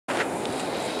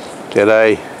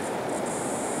Today,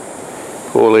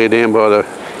 all here down by the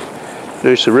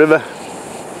Noosa River,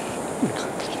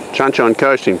 Sunshine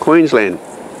Coast in Queensland.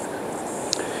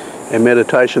 Our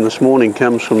meditation this morning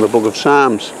comes from the book of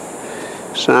Psalms,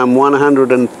 Psalm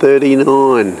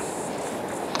 139.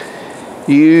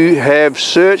 You have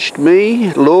searched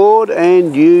me, Lord,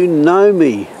 and you know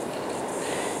me.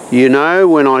 You know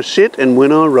when I sit and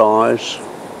when I rise.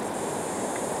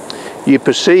 You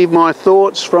perceive my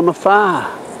thoughts from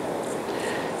afar.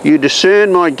 You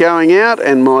discern my going out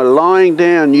and my lying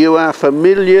down. You are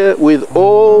familiar with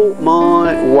all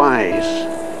my ways.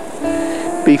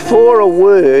 Before a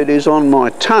word is on my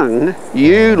tongue,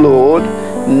 you, Lord,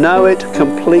 know it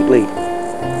completely.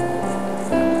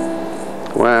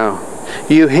 Wow.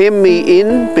 You hem me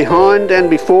in, behind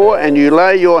and before, and you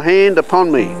lay your hand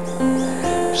upon me.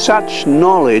 Such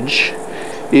knowledge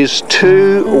is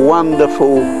too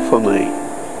wonderful for me,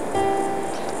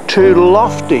 too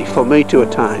lofty for me to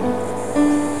attain.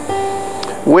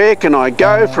 Where can I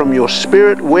go from your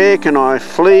spirit? Where can I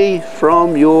flee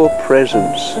from your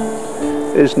presence?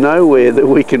 There's nowhere that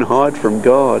we can hide from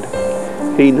God.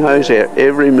 He knows our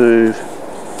every move.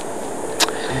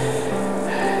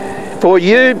 For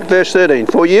you, verse 13,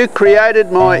 for you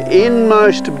created my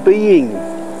inmost being.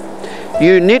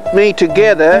 You knit me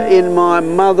together in my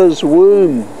mother's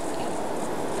womb.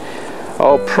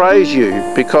 I'll praise you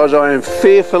because I am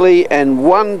fearfully and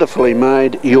wonderfully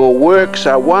made. Your works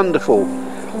are wonderful.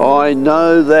 I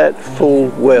know that full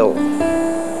well.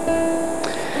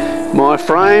 My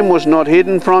frame was not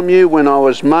hidden from you when I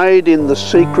was made in the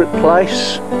secret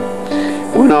place.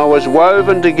 When I was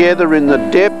woven together in the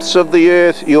depths of the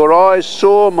earth, your eyes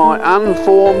saw my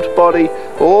unformed body.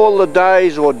 All the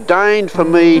days ordained for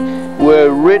me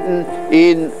were written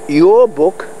in your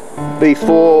book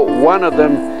before one of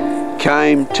them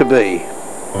came to be.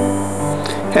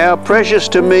 How precious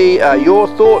to me are your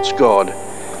thoughts, God.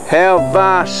 How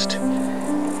vast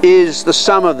is the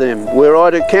sum of them. Were I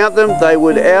to count them, they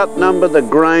would outnumber the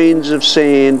grains of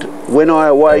sand. When I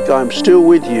awake, I am still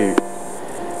with you.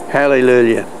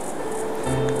 Hallelujah.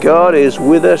 God is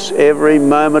with us every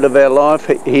moment of our life.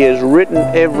 He has written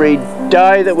every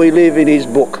day that we live in His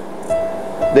book.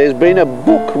 There's been a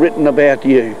book written about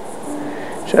you.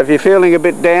 So if you're feeling a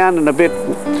bit down and a bit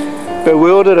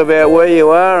bewildered about where you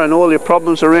are and all your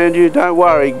problems around you, don't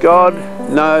worry. God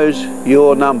knows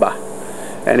your number.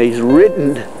 And He's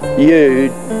written you,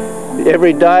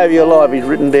 every day of your life He's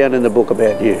written down in the book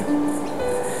about you.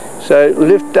 So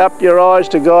lift up your eyes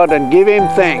to God and give Him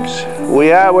thanks.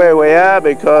 We are where we are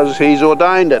because He's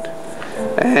ordained it.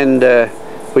 And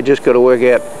we just got to work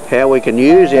out how we can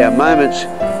use our moments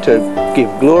to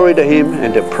give glory to Him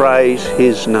and to praise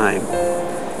His name.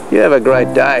 You have a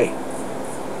great day.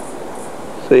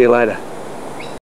 See you later.